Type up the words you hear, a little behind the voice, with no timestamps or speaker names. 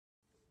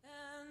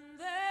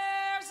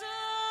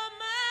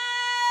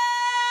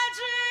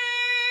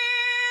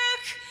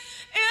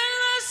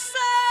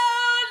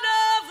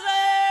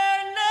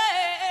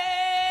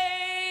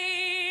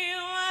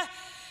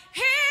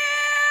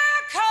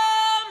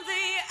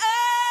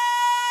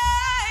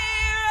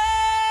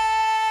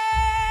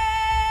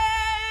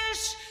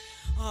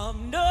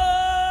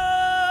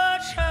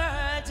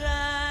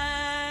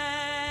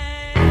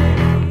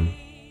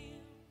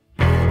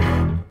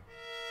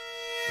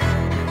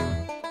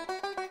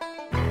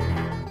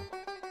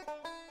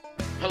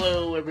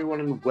Hello, everyone,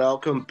 and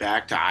welcome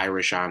back to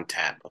Irish on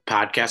Tap, a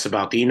podcast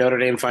about the Notre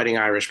Dame Fighting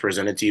Irish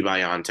presented to you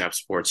by On Tap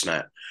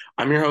Sportsnet.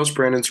 I'm your host,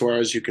 Brandon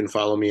Suarez. You can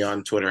follow me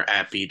on Twitter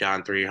at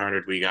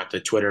BDon300. We got the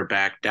Twitter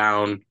back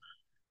down.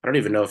 I don't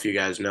even know if you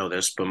guys know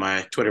this, but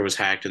my Twitter was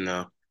hacked in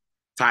the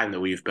time that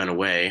we've been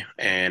away,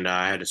 and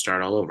I had to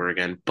start all over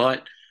again.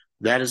 But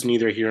that is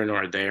neither here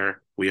nor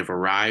there. We have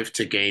arrived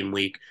to game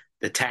week.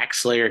 The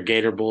Tax Slayer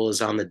Gator Bowl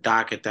is on the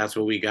docket. That's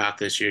what we got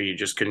this year. You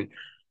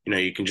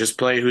can just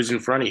play who's in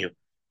front of you,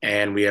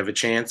 and we have a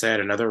chance at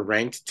another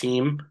ranked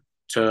team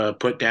to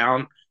put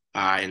down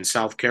in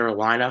South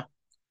Carolina,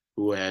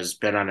 who has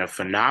been on a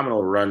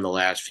phenomenal run the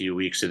last few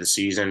weeks of the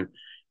season,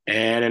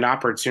 and an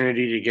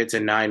opportunity to get to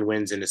 9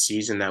 wins in a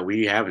season that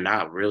we have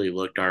not really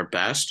looked our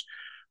best.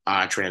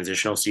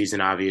 Transitional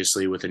season,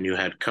 obviously, with a new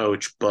head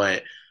coach,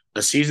 but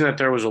a season that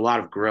there was a lot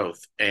of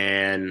growth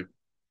and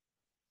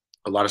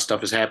a lot of stuff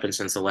has happened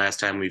since the last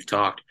time we've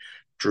talked.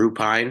 Drew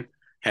Pine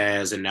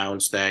has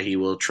announced that he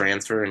will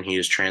transfer and he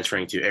is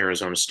transferring to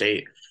Arizona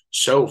State.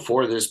 So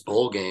for this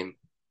bowl game,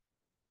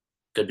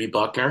 could be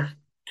Buckner,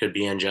 could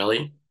be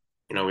Angeli.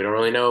 We don't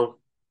really know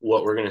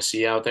what we're going to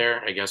see out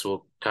there. I guess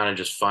we'll kind of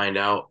just find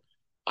out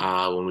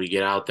when we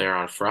get out there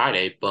on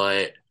Friday.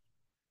 But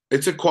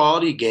it's a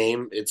quality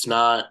game. It's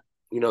not,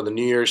 the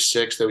New Year's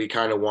Six that we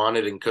kind of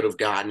wanted and could have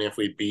gotten if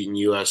we'd beaten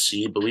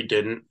USC, but we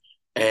didn't.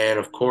 And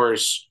of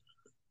course,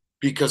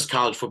 because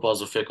college football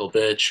is a fickle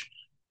bitch,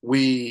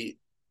 we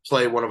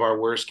play one of our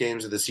worst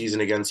games of the season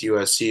against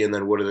USC, and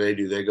then what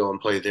do? They go and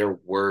play their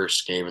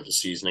worst game of the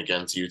season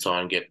against Utah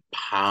and get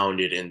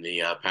pounded in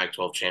the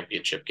Pac-12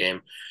 championship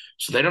game.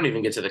 So they don't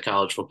even get to the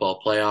college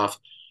football playoff.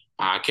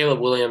 Caleb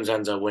Williams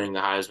ends up winning the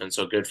Heisman,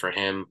 so good for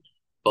him.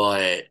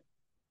 But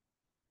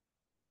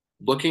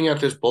looking at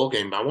this bowl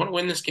game, I want to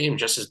win this game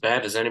just as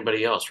bad as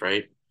anybody else,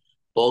 right?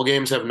 Bowl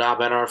games have not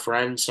been our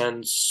friend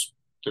since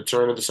the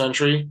turn of the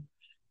century.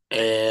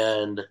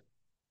 And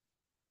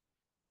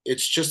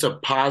it's just a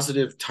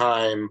positive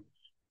time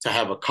to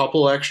have a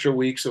couple extra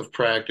weeks of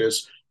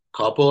practice,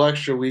 couple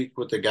extra week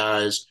with the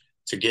guys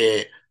to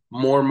get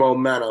more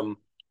momentum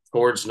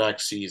towards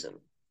next season.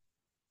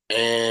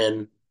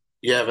 And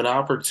you have an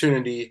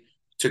opportunity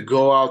to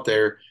go out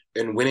there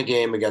and win a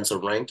game against a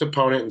ranked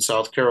opponent in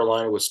South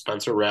Carolina with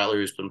Spencer Rattler,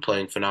 who's been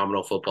playing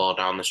phenomenal football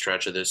down the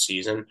stretch of this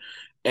season,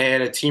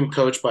 and a team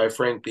coached by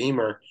Frank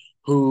Beamer,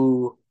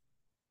 who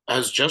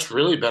has just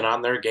really been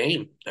on their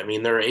game. I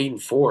mean, they're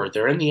 8-4.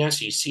 They're in the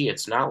SEC.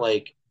 It's not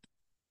like,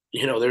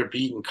 they're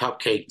beating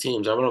cupcake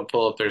teams. I'm going to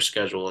pull up their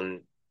schedule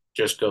and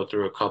just go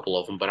through a couple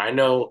of them. But I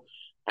know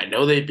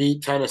they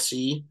beat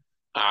Tennessee.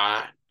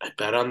 I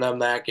bet on them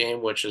that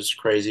game, which is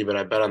crazy, but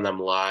I bet on them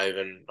live,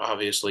 and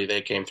obviously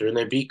they came through and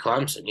they beat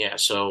Clemson. Yeah,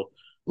 so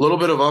a little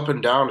bit of up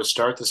and down to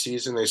start the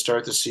season. They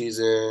start the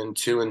season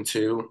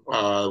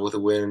 2-2 with a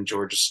win.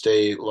 Georgia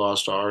State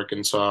lost to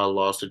Arkansas,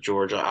 lost to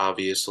Georgia.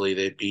 Obviously,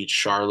 they beat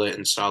Charlotte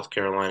and South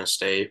Carolina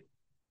State,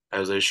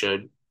 as they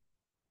should.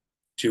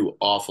 Two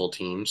awful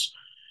teams.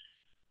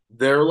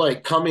 Their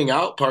coming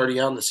out party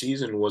on the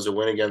season was a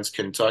win against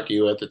Kentucky,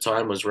 who at the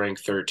time was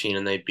ranked 13,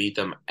 and they beat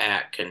them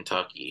at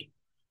Kentucky.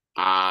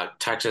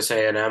 Texas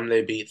A&M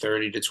they beat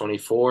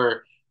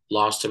 30-24,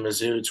 lost to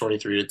Mizzou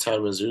 23-10.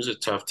 Mizzou's a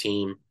tough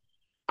team.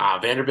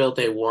 Vanderbilt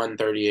they won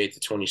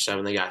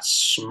 38-27. They got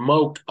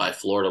smoked by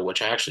Florida,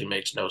 which actually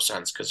makes no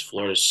sense because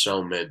Florida's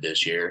so mid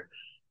this year.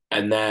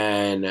 And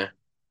then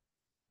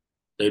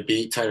they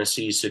beat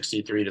Tennessee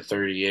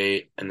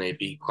 63-38, and they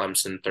beat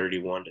Clemson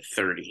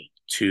 31-30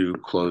 to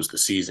close the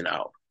season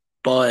out.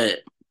 But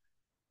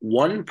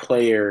one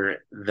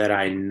player that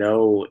I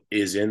know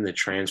is in the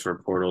transfer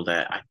portal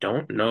that I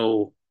don't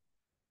know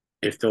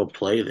if they'll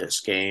play this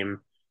game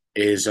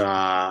is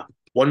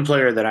one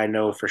player that I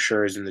know for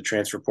sure is in the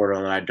transfer portal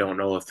and I don't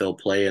know if they'll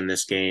play in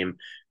this game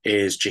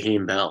is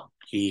Jaheim Bell.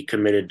 He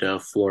committed to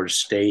Florida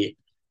State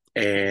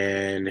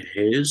and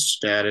his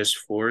status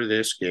for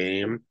this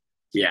game,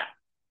 yeah,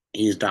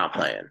 he's not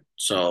playing.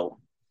 So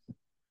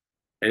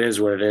it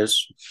is what it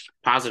is.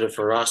 Positive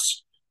for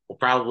us. We'll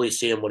probably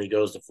see him when he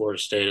goes to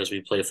Florida State as we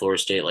play Florida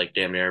State like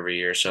damn near every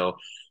year. So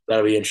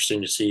that'll be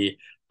interesting to see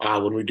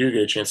when we do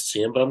get a chance to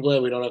see him. But I'm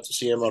glad we don't have to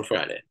see him on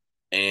Friday.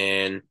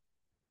 And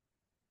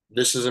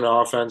this is an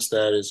offense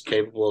that is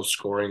capable of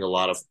scoring a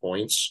lot of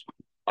points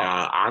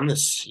on the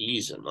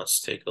season.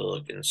 Let's take a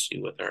look and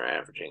see what they're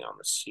averaging on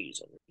the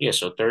season. Yeah,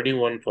 so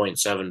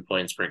 31.7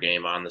 points per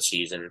game on the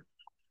season,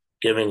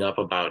 giving up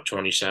about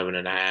 27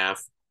 and a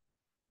half.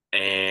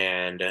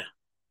 And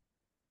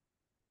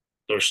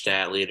their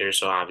stat leaders,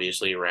 so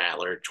obviously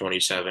Rattler,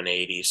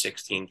 2780,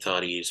 16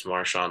 tutties,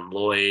 Marshawn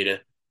Lloyd,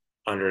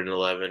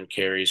 111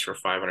 carries for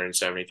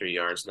 573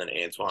 yards, and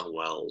then Antoine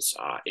Wells,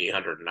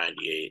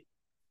 898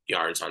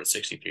 yards on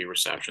 63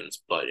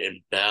 receptions. But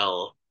in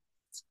Bell,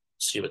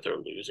 see what they're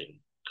losing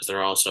because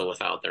they're also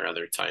without their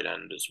other tight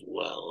end as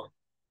well.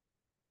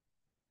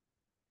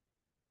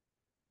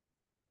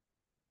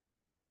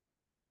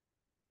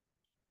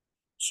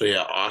 So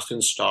yeah, Austin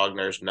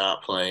Stogner's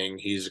not playing.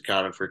 He's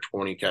accounted for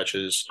 20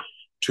 catches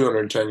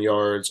 210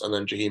 yards, and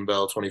then Jaheim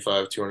Bell,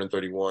 25,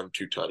 231,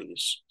 two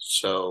tutties.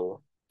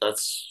 So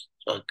that's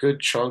a good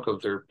chunk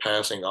of their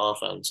passing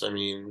offense. I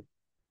mean,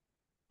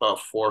 about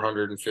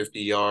 450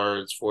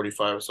 yards,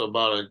 45, so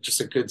about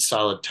just a good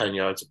solid 10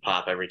 yards a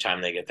pop every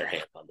time they get their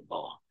hands on the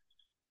ball.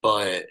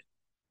 But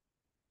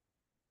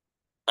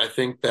I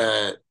think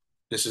that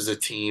this is a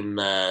team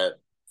that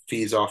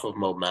feeds off of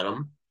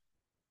momentum.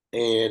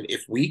 And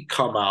if we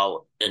come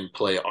out and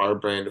play our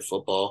brand of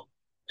football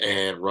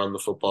and run the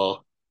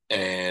football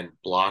and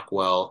block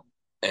well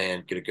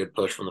and get a good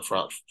push from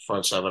the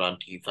front seven on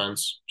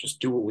defense, just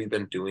do what we've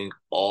been doing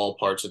all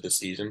parts of the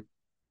season,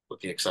 with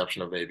the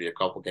exception of maybe a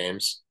couple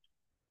games,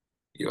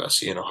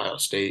 USC and Ohio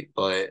State.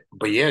 But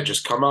yeah,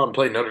 just come out and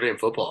play Notre Dame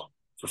football.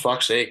 For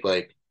fuck's sake,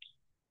 like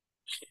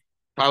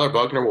Tyler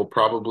Buckner will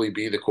probably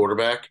be the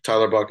quarterback.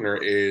 Tyler Buckner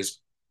is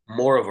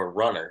more of a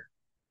runner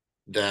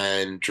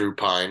than Drew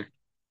Pine,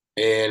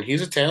 and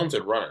he's a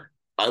talented runner.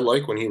 I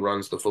like when he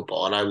runs the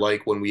football, and I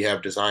like when we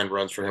have designed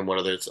runs for him,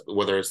 whether it's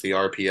the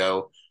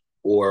RPO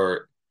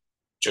or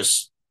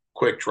just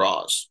quick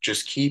draws.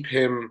 Just keep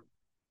him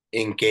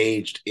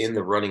engaged in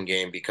the running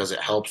game because it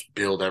helps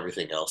build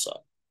everything else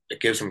up. It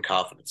gives him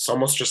confidence. It's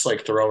almost just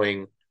like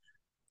throwing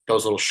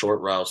those little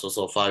short routes, those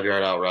little 5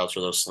 yard out routes,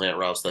 or those slant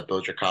routes that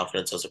build your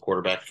confidence as a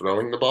quarterback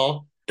throwing the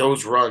ball.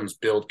 Those runs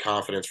build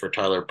confidence for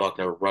Tyler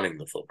Buckner running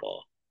the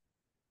football.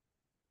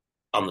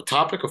 On the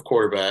topic of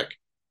quarterback,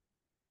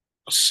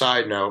 a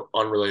side note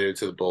unrelated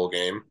to the bowl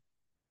game,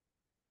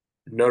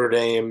 Notre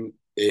Dame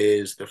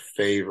is the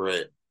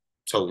favorite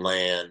to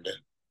land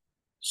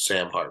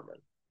Sam Hartman,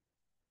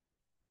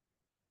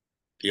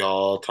 the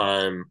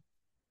all-time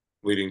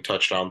leading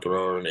touchdown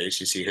thrower in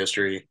ACC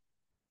history.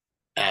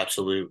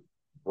 Absolute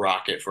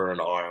rocket for an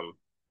arm,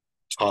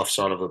 tough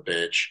son of a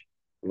bitch.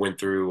 Went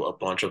through a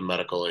bunch of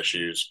medical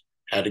issues,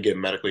 had to get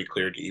medically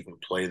cleared to even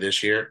play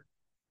this year,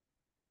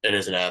 and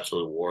is an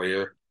absolute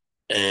warrior.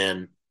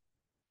 And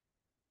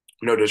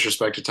no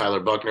disrespect to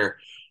Tyler Buckner,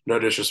 no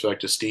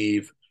disrespect to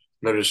Steve,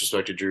 no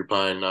disrespect to Drew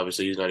Pine.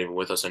 Obviously, he's not even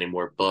with us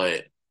anymore.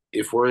 But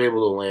if we're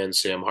able to land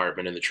Sam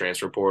Hartman in the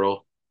transfer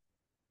portal,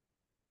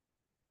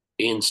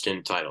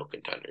 instant title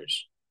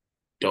contenders.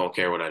 Don't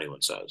care what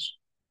anyone says.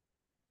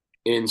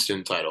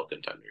 Instant title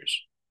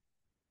contenders.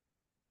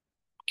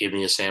 Give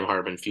me a Sam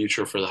Hartman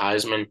future for the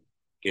Heisman.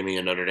 Give me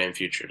a Notre Dame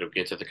future to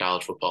get to the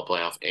college football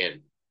playoff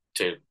and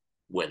to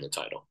win the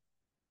title.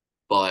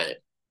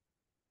 But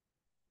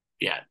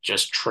yeah,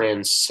 just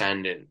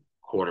transcendent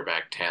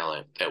quarterback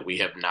talent that we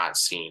have not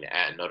seen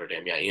at Notre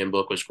Dame. Yeah, Ian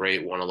Book was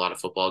great, won a lot of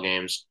football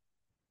games,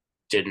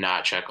 did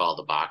not check all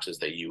the boxes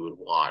that you would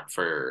want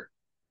for,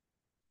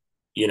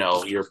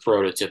 your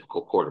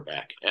prototypical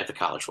quarterback at the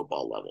college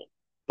football level.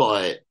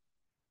 But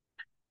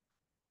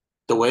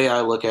the way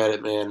I look at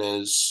it, man,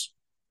 is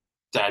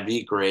that'd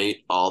be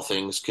great, all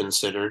things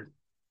considered,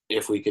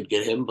 if we could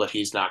get him, but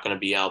he's not going to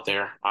be out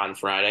there on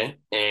Friday.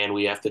 And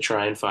we have to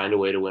try and find a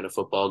way to win a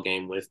football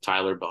game with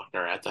Tyler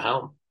Buckner at the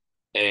helm.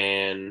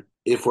 And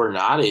if we're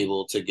not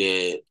able to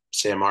get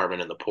Sam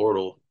Hartman in the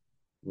portal,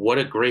 what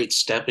a great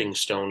stepping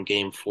stone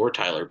game for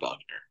Tyler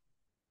Buckner,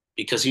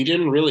 because he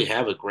didn't really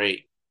have a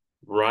great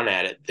run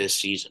at it this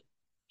season.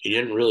 He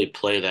didn't really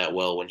play that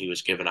well when he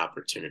was given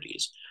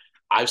opportunities.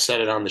 I've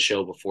said it on the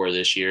show before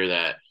this year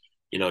that,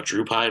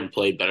 Drew Pine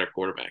played better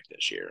quarterback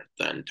this year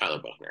than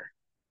Tyler Buckner.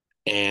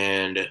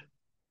 And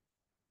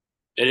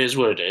it is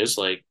what it is.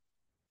 Like,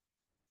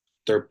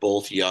 they're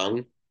both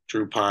young.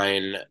 Drew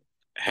Pine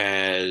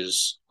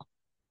has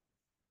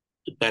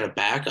been a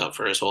backup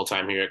for his whole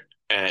time here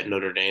at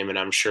Notre Dame, and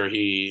I'm sure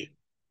he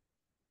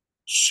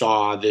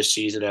saw this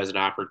season as an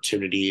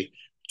opportunity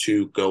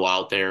to go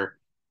out there,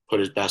 put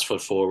his best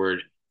foot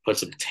forward, put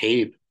some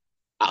tape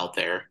out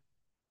there,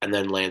 and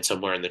then land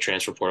somewhere in the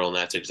transfer portal, and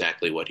that's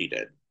exactly what he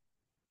did.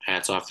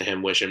 Hats off to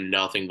him. Wish him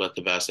nothing but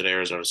the best at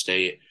Arizona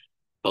State.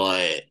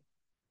 But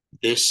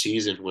this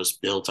season was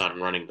built on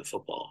running the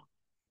football.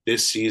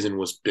 This season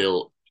was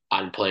built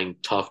on playing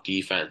tough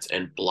defense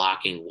and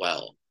blocking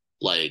well.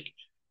 Like,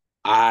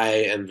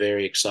 I am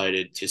very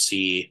excited to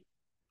see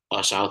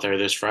us out there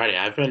this Friday.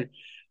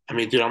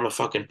 Dude, I'm a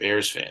fucking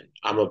Bears fan.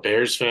 I'm a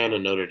Bears fan, a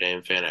Notre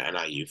Dame fan, an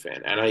NIU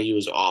fan. NIU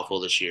is awful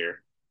this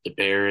year. The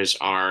Bears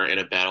are in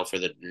a battle for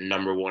the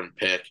number one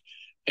pick,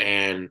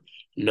 and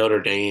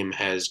Notre Dame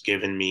has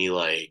given me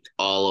like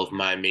all of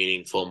my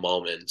meaningful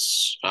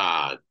moments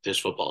this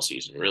football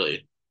season, really,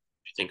 if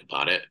you think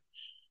about it.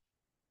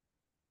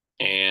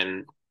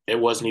 And it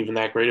wasn't even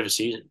that great of a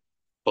season,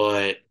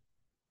 but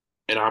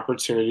an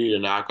opportunity to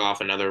knock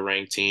off another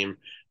ranked team,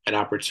 an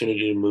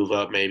opportunity to move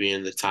up maybe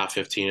in the top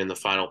 15 in the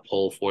final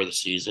poll for the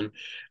season,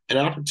 an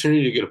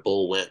opportunity to get a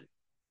bowl win.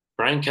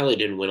 Brian Kelly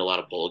didn't win a lot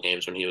of bowl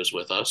games when he was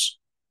with us.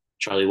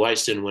 Charlie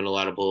Weiss didn't win a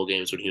lot of bowl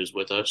games when he was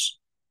with us.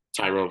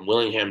 Tyrone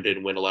Willingham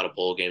didn't win a lot of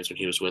bowl games when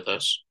he was with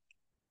us.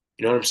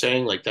 You know what I'm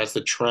saying? Like, that's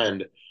the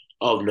trend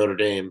of Notre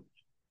Dame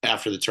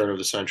after the turn of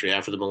the century,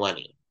 after the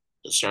millennium,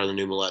 the start of the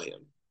new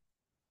millennium.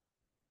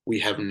 We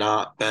have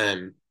not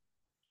been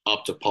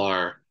up to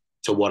par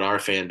to what our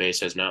fan base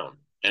has known.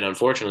 And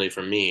unfortunately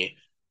for me,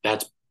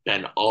 that's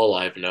been all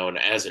I've known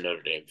as a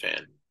Notre Dame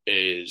fan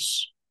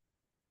is,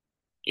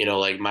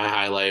 like my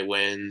highlight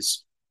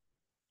wins.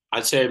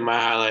 I'd say my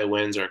highlight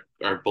wins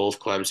are both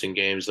Clemson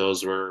games.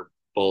 Those were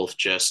both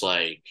just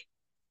like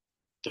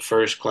the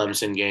first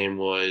Clemson game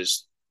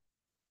was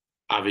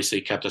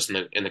obviously kept us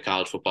in the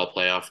college football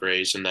playoff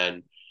race, and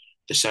then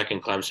the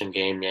second Clemson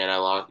game, man, I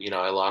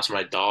lost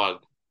my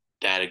dog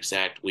that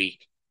exact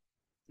week.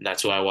 And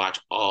that's who I watch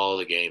all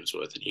the games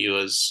with, and he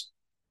was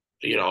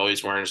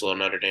always wearing his little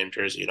Notre Dame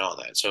jersey and all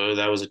that. So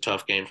that was a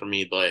tough game for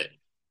me, but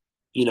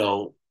you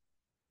know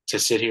to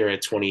sit here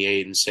at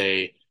 28 and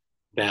say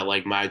that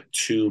like my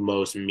two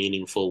most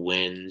meaningful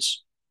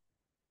wins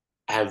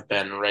have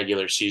been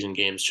regular season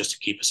games just to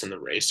keep us in the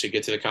race to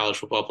get to the college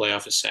football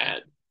playoff is sad.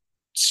 It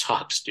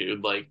sucks,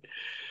 dude. Like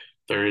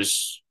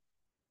there's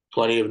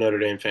plenty of Notre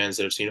Dame fans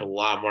that have seen a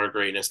lot more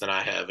greatness than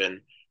I have,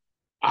 and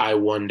I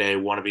one day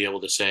want to be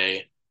able to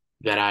say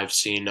that I've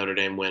seen Notre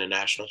Dame win a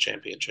national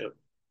championship.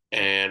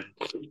 And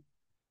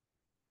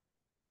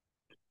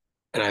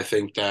and I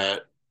think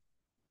that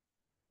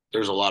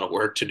there's a lot of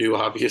work to do,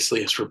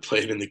 obviously, as we're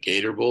playing in the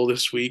Gator Bowl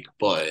this week,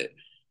 but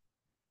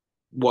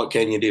what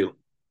can you do?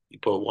 You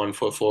put one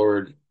foot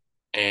forward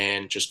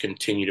and just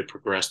continue to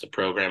progress the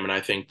program. And I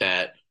think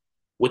that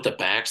with the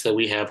backs that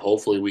we have,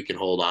 hopefully we can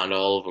hold on to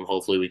all of them.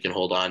 Hopefully we can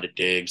hold on to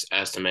Diggs,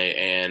 Estime,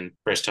 and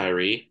Chris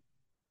Tyree.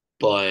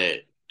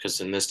 But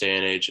because in this day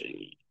and age,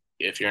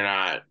 if you're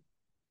not,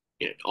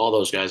 all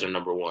those guys are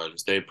number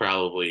ones. They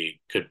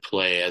probably could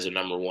play as a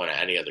number one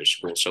at any other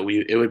school. So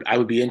I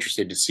would be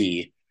interested to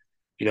see,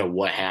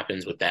 what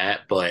happens with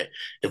that. But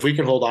if we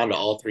can hold on to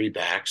all three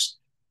backs,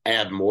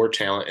 add more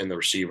talent in the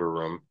receiver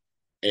room,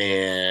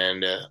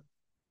 and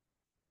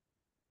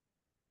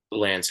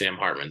land Sam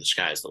Hartman, the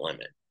sky's the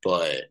limit.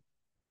 But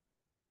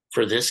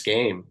for this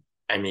game,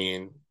 I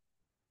mean,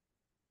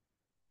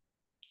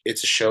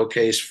 it's a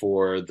showcase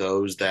for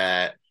those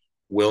that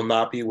will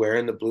not be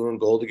wearing the blue and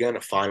gold again,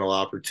 a final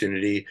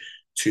opportunity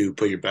to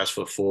put your best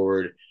foot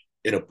forward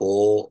in a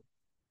bowl,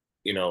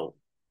 you know,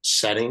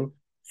 setting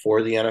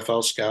for the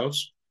NFL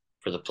scouts,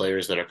 for the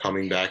players that are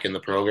coming back in the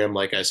program.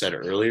 Like I said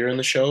earlier in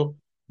the show,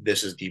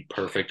 this is the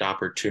perfect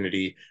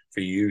opportunity for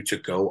you to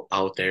go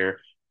out there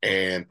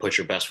and put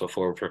your best foot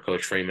forward for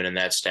Coach Freeman and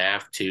that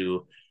staff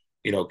to,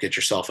 get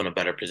yourself in a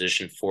better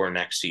position for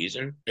next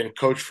season. And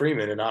Coach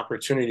Freeman, an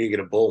opportunity to get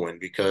a bowl win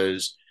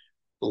because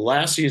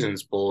last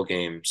season's bowl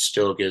game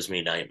still gives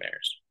me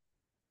nightmares.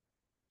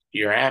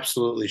 You're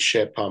absolutely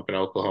shit pumping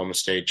Oklahoma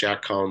State.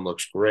 Jack Cohn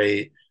looks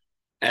great.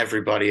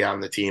 Everybody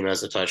on the team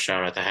has a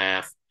touchdown at the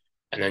half,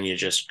 and then you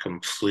just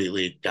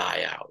completely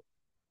die out.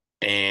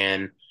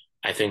 And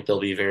I think they'll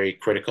be very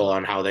critical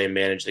on how they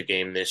manage the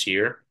game this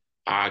year,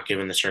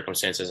 given the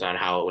circumstances on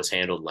how it was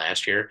handled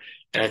last year.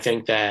 And I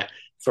think that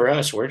for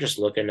us, we're just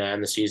looking to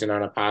end the season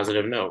on a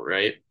positive note,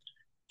 right?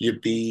 You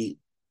beat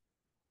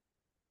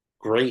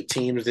great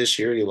teams this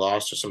year. You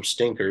lost to some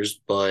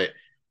stinkers, but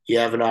you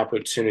have an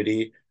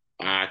opportunity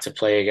to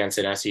play against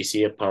an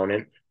SEC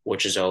opponent,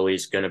 which is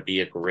always going to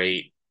be a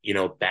great,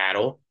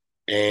 battle.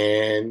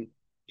 And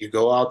you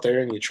go out there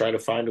and you try to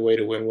find a way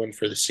to win one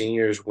for the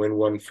seniors, win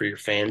one for your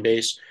fan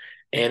base.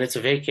 And it's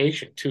a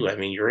vacation too. I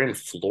mean, you're in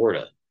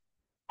Florida.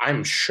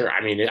 I'm sure.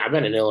 I mean, I've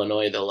been in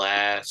Illinois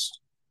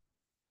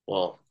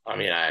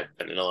I've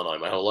been in Illinois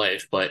my whole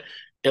life, but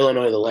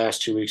Illinois the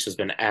last 2 weeks has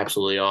been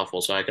absolutely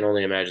awful. So I can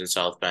only imagine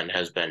South Bend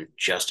has been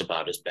just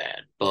about as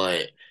bad.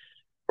 But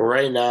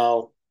right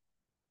now,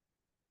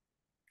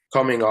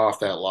 coming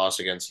off that loss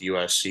against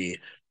USC,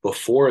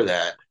 before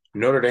that,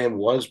 Notre Dame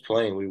was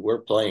playing. We were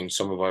playing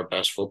some of our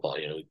best football.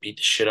 We beat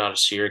the shit out of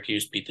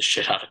Syracuse, beat the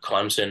shit out of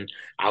Clemson.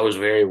 I was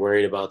very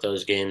worried about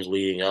those games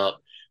leading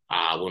up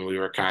when we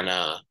were kind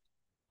of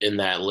in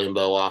that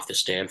limbo off the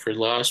Stanford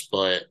loss.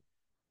 But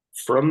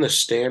from the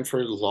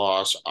Stanford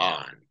loss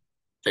on,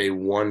 they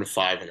won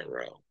five in a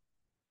row.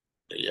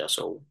 Yeah,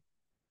 so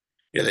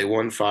yeah, they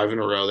won five in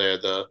a row. They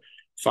had the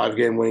 5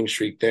 game winning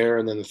streak there,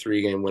 and then the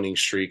 3 game winning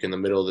streak in the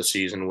middle of the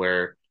season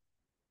where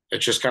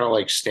it's just kind of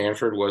like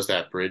Stanford was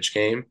that bridge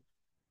game.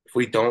 If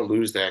we don't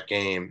lose that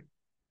game,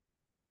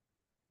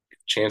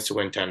 chance to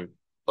win 10,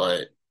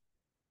 but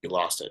we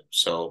lost it.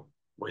 So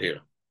we're here.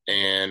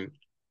 And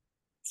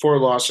 4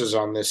 losses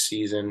on this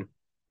season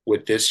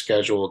with this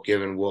schedule,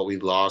 given what we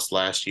lost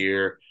last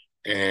year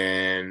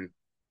and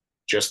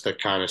just the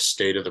kind of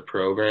state of the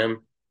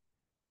program,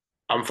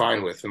 I'm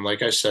fine with. And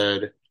like I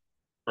said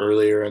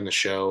earlier in the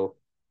show,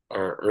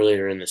 or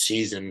earlier in the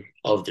season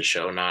of the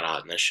show, not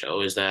on this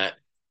show, is that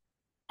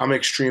I'm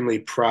extremely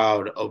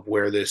proud of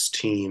where this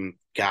team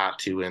got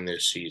to in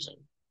this season.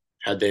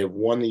 Had they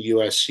won the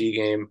USC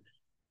game,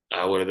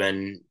 I would have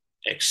been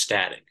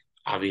ecstatic.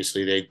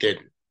 Obviously, they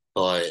didn't,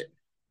 but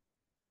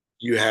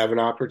you have an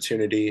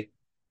opportunity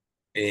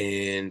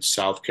in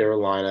South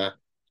Carolina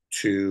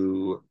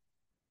to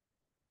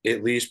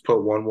at least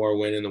put one more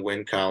win in the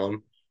win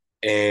column.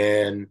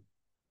 And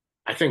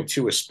I think,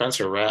 too, with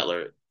Spencer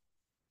Rattler,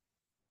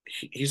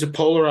 he's a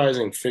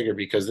polarizing figure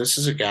because this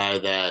is a guy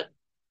that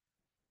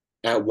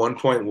at one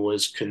point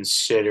was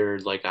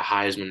considered like a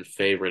Heisman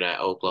favorite at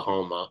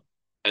Oklahoma.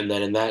 And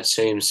then in that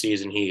same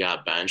season, he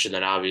got benched. And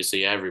then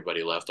obviously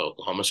everybody left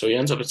Oklahoma. So he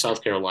ends up at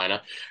South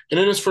Carolina. And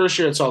in his first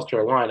year at South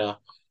Carolina,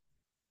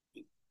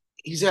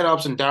 he's had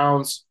ups and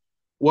downs,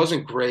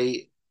 wasn't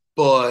great,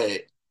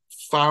 but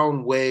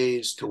found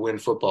ways to win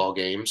football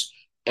games.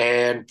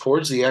 And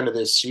towards the end of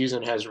this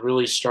season, has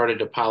really started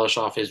to polish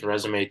off his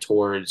resume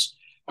towards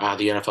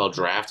the NFL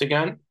draft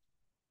again.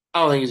 I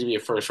don't think he's gonna be a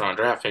first round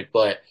draft pick,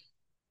 but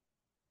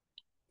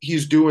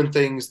he's doing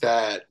things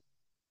that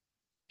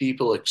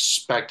people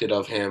expected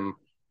of him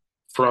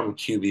from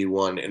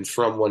QB1 and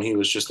from when he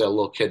was just that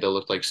little kid that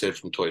looked like Sid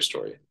from Toy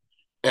Story.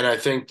 And I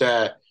think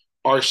that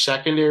our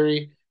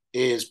secondary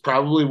is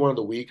probably one of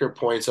the weaker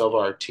points of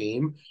our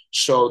team.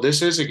 So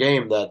this is a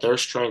game that their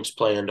strengths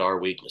play into our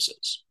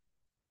weaknesses.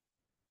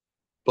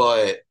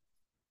 But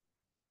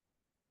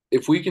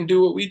if we can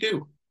do what we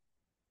do,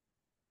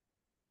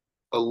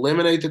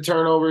 eliminate the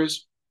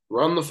turnovers,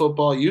 run the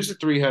football, use the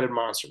three-headed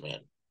monster, man.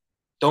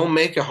 Don't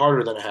make it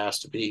harder than it has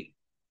to be.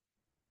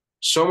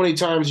 So many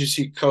times you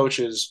see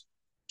coaches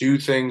do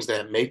things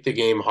that make the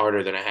game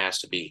harder than it has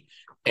to be.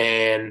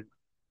 And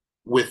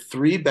with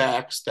three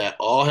backs that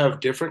all have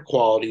different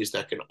qualities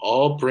that can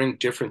all bring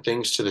different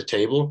things to the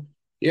table,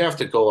 you have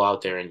to go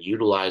out there and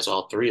utilize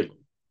all three of them.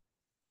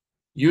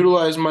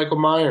 Utilize Michael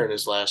Mayer in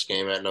his last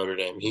game at Notre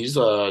Dame. He's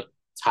a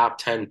top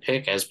 10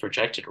 pick as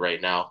projected right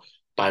now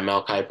by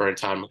Mel Kiper and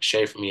Tom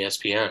McShay from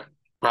ESPN.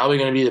 Probably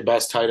going to be the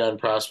best tight end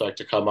prospect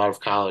to come out of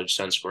college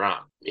since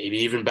Gronk, maybe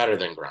even better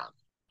than Gronk.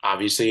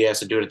 Obviously, he has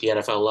to do it at the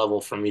NFL level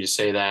for me to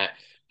say that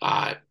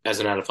as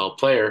an NFL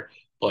player,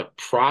 but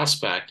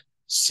prospect,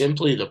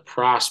 simply the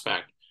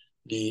prospect,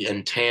 the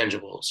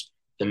intangibles,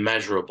 the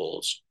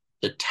measurables,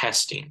 the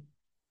testing,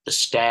 the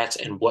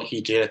stats, and what he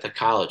did at the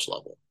college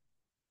level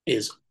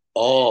is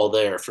all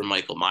there for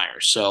Michael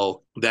Myers.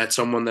 So that's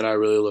someone that I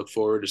really look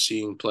forward to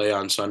seeing play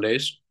on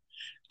Sundays.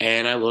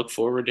 And I look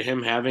forward to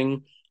him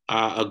having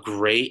a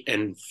great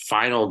and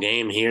final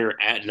game here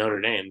at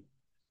Notre Dame.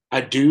 I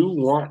do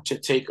want to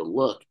take a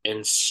look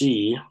and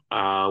see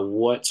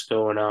what's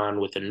going on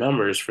with the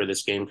numbers for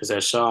this game because I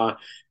saw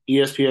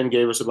ESPN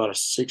gave us about a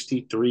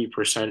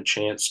 63%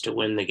 chance to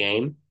win the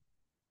game.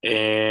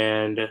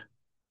 And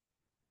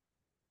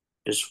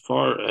as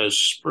far as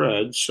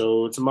spread,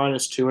 so it's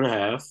minus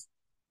 2.5.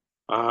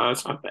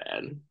 It's not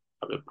bad.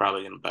 I'm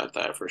probably going to bet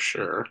that for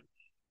sure.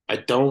 I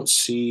don't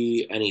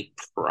see any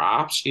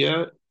props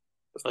yet.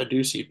 If I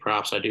do see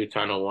props, I do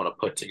kind of want to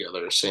put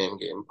together a same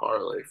game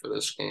parlay for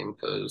this game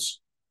because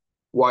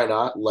why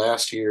not?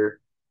 Last year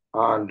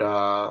on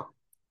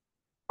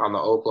on the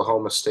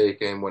Oklahoma State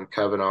game when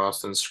Kevin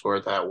Austin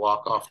scored that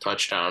walk-off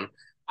touchdown,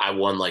 I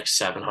won like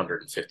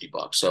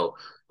 $750. So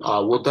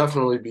we'll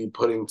definitely be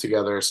putting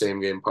together a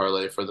same game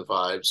parlay for the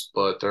vibes,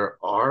 but there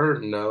are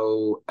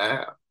no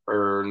app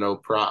or no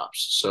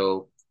props.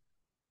 So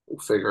we'll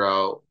figure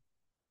out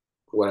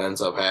what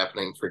ends up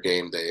happening for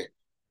game day.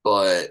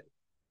 But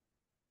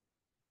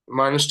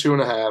minus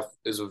 2.5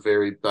 is a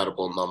very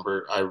bettable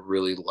number. I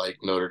really like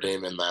Notre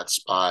Dame in that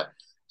spot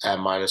at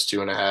minus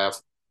 2.5.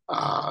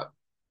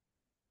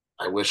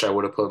 I wish I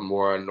would have put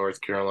more on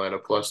North Carolina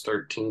plus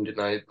 13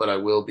 tonight, but I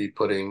will be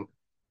putting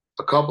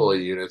a couple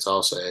of units,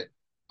 I'll say,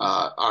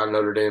 on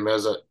Notre Dame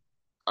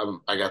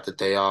I got the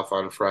day off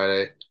on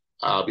Friday.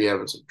 I'll be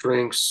having some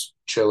drinks,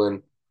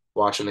 chilling,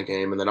 watching the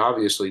game, and then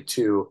obviously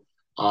too,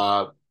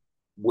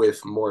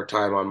 with more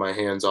time on my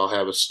hands, I'll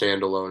have a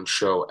standalone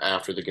show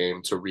after the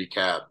game to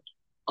recap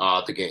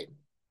the game.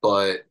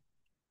 But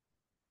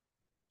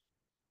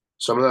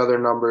some of the other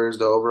numbers,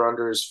 the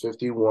over/under is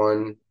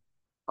 51.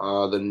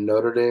 The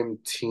Notre Dame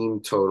team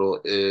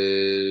total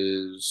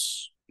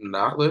is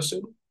not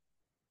listed.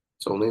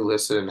 It's only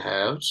listed in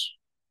halves.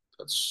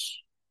 That's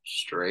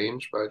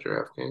strange by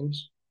DraftKings.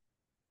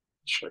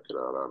 Check it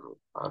out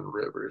on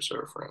Rivers,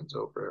 our friends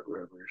over at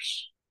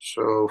Rivers.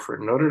 So for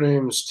Notre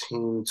Dame's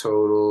team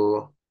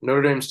total is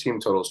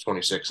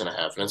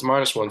 26.5, and it's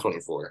minus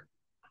 124.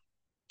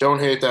 Don't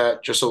hate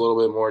that, just a little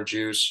bit more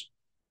juice,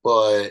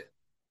 but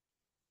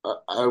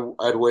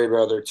I'd way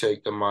rather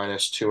take the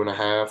minus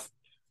 2.5.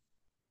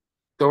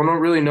 Don't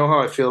really know how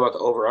I feel about the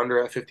over under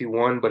at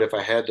 51, but if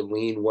I had to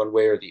lean one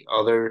way or the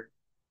other,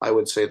 I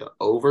would say the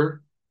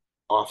over.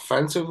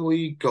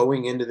 Offensively,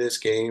 going into this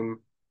game,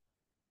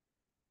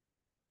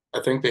 I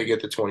think they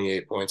get the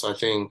 28 points. I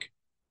think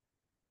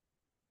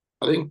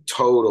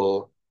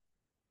total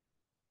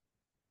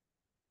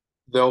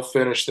they'll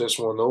finish this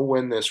one. They'll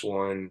win this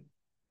one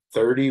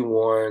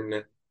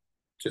 31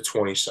 to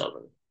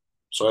 27.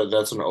 So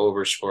that's an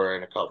over score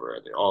and a cover,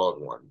 I think, all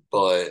in one.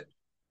 But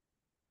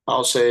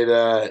I'll say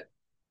that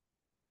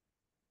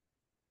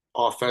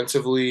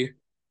offensively,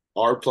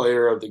 our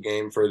player of the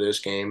game for this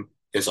game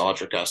is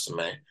Audric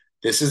Estime.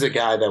 This is a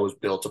guy that was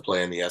built to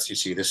play in the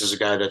SEC. This is a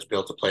guy that's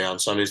built to play on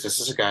Sundays. This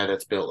is a guy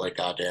that's built like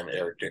goddamn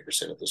Eric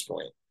Dickerson at this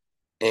point.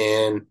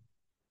 And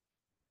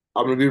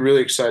I'm going to be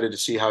really excited to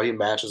see how he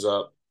matches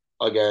up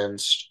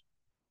against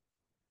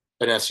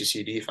an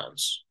SEC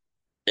defense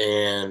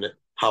and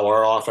how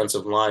our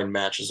offensive line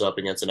matches up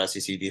against an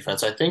SEC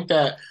defense. I think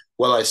that,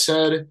 well, I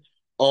said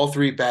all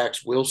three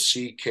backs will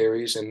see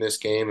carries in this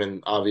game,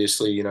 and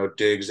obviously, and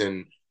Diggs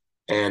and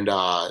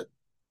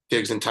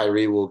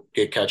Tyree will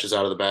get catches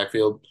out of the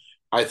backfield.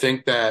 I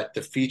think that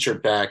the feature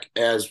back,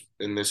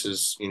 and this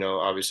is,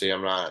 obviously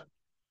I'm not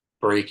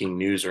breaking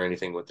news or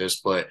anything with this,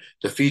 but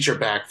the feature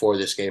back for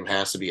this game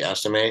has to be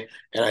Estime,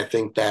 and I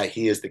think that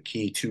he is the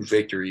key to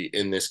victory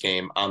in this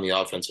game on the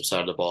offensive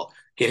side of the ball.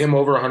 Get him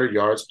over 100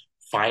 yards,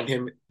 find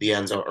him the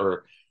end zone,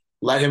 or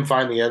let him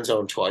find the end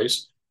zone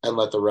twice, and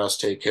let the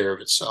rest take care of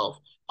itself.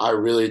 I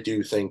really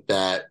do think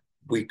that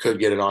we could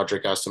get an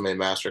Audric Estime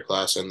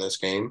masterclass in this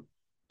game,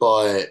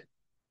 but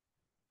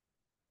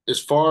as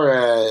far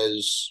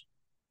as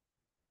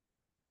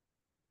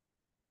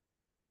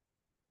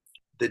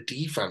the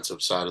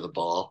defensive side of the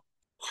ball,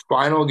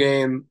 final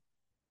game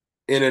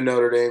in a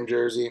Notre Dame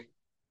jersey,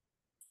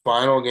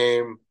 final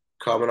game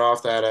coming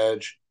off that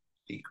edge,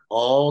 the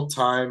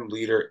all-time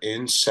leader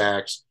in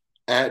sacks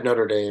at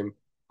Notre Dame,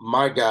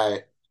 my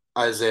guy,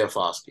 Isaiah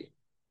Foskey.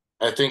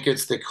 I think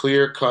it's the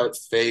clear-cut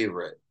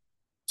favorite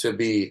to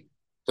be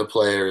the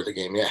player of the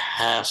game. It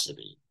has to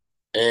be.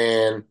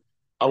 And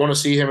I want to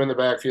see him in the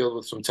backfield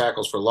with some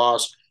tackles for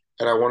loss,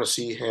 and I want to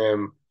see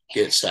him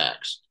get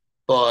sacks.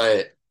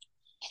 But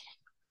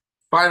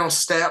final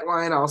stat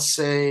line, I'll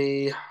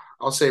say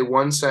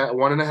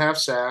 1.5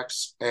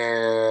 sacks,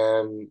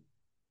 and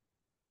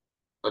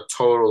a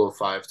total of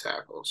 5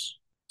 tackles.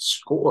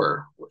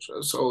 Score,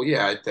 so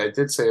yeah, I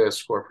did say a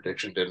score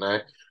prediction, didn't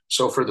I?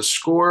 So for the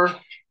score,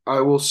 I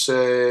will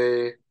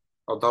say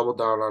I'll double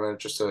down on it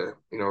just to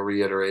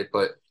reiterate,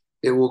 but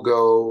it will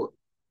go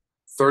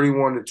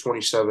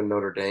 31-27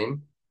 Notre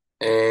Dame,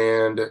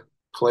 and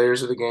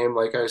players of the game,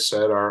 like I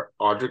said, are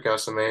Audric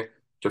Esime.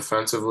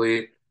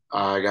 Defensively,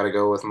 I got to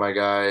go with my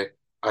guy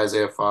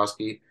Isaiah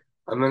Foskey,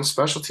 and then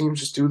special teams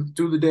just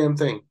do the damn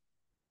thing,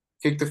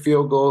 kick the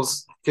field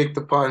goals, kick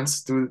the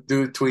punts, do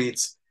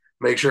tweets,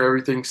 make sure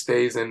everything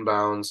stays in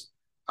bounds.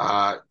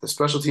 The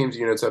special teams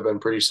units have been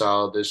pretty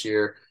solid this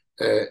year,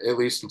 at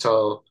least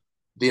until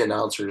the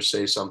announcers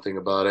say something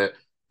about it.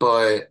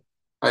 But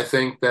I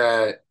think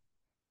that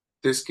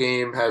this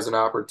game has an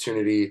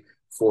opportunity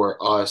for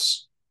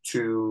us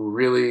to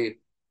really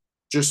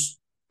just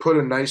put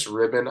a nice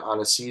ribbon on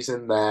a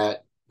season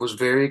that was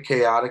very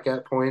chaotic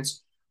at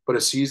points, but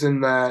a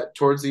season that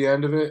towards the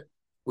end of it,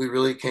 we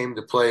really came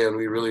to play and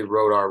we really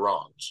wrote our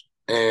wrongs.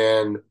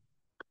 And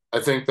I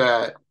think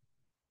that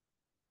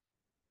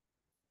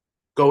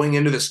going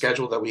into the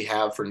schedule that we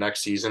have for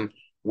next season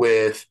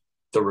with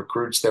the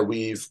recruits that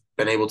we've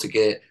been able to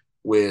get,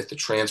 with the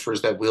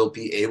transfers that we'll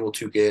be able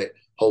to get,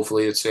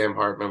 hopefully it's Sam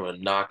Hartman. I'm going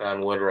to knock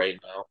on wood right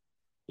now.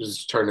 This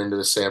has turned into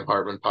the Sam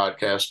Hartman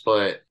podcast,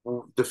 but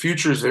the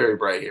future is very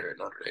bright here at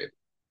Notre Dame.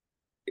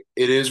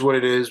 It is what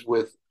it is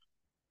with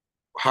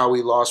how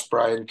we lost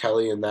Brian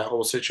Kelly in that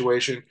whole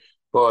situation.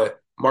 But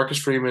Marcus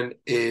Freeman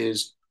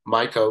is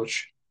my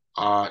coach.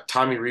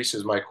 Tommy Rees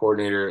is my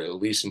coordinator, at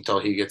least until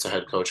he gets a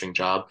head coaching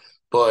job.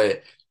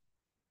 But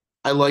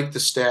I like the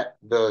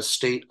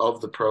state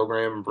of the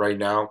program right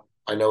now.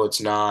 I know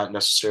it's not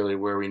necessarily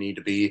where we need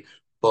to be,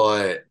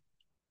 but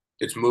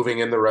it's moving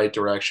in the right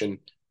direction.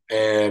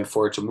 And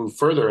for it to move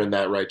further in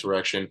that right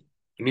direction,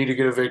 we need to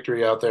get a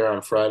victory out there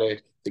on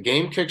Friday. The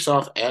game kicks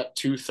off at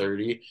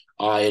 2:30.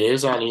 It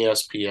is on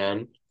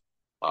ESPN.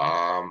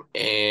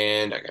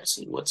 And I gotta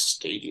see what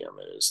stadium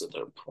it is that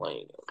they're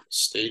playing in. The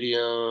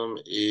stadium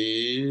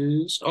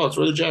is it's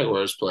where the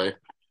Jaguars play.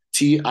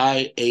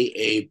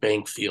 TIAA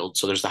Bank Field.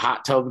 So there's the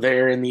hot tub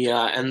there in the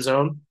end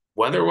zone.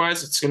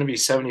 Weather-wise, it's going to be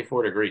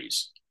 74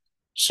 degrees.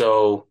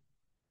 So,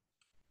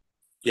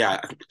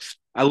 yeah,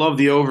 I love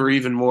the over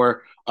even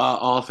more,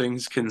 all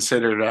things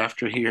considered,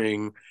 after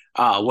hearing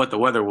what the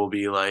weather will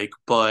be like.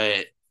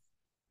 But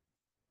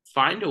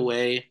find a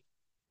way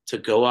to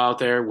go out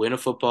there, win a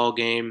football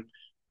game,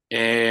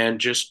 and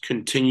just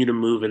continue to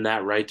move in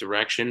that right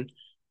direction.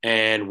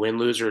 And win,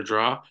 lose, or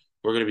draw,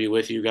 we're going to be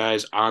with you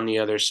guys on the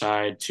other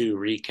side to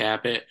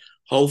recap it.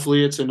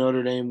 Hopefully, it's a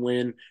Notre Dame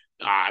win.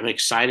 I'm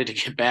excited to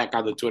get back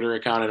on the Twitter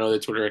account. I know the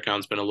Twitter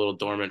account's been a little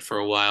dormant for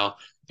a while.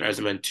 There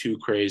hasn't been too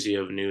crazy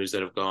of news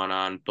that have gone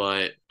on,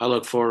 but I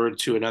look forward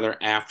to another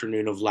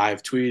afternoon of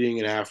live tweeting,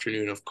 an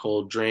afternoon of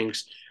cold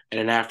drinks, and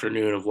an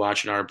afternoon of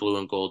watching our blue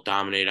and gold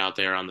dominate out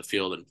there on the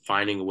field and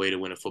finding a way to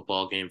win a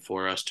football game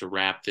for us to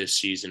wrap this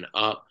season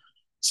up,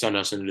 send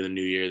us into the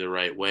new year the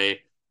right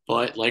way.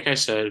 But like I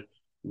said,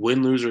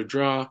 win, lose, or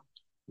draw,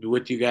 be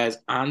with you guys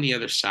on the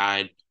other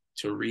side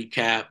to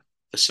recap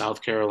the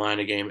South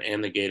Carolina game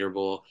and the Gator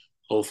Bowl.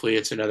 Hopefully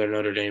it's another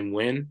Notre Dame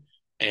win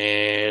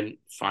and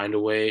find a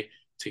way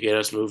to get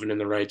us moving in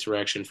the right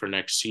direction for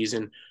next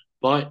season.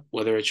 But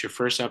whether it's your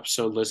first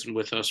episode listened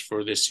with us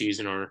for this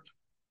season or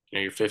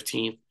your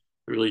 15th,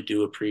 we really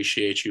do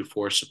appreciate you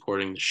for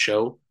supporting the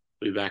show.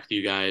 We'll be back with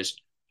you guys.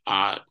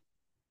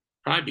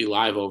 Probably be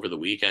live over the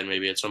weekend,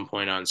 maybe at some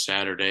point on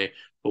Saturday,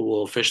 but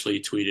we'll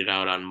officially tweet it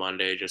out on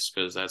Monday just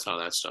because that's how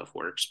that stuff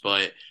works.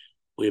 But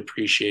we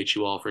appreciate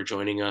you all for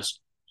joining us.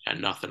 Got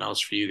nothing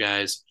else for you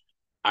guys.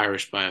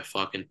 Irish by a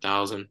fucking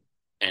thousand.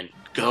 And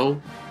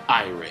go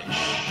Irish.